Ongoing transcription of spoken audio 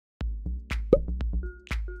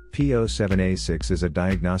P07A6 is a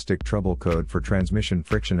diagnostic trouble code for transmission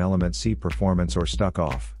friction element C performance or stuck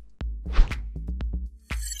off.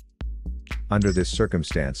 Under this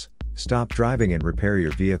circumstance, stop driving and repair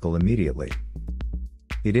your vehicle immediately.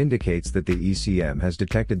 It indicates that the ECM has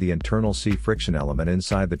detected the internal C friction element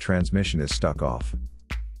inside the transmission is stuck off.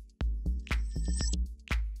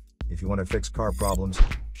 If you want to fix car problems,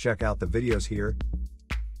 check out the videos here.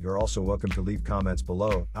 You're also welcome to leave comments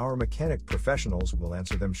below. Our mechanic professionals will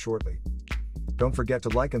answer them shortly. Don't forget to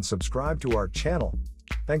like and subscribe to our channel.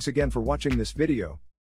 Thanks again for watching this video.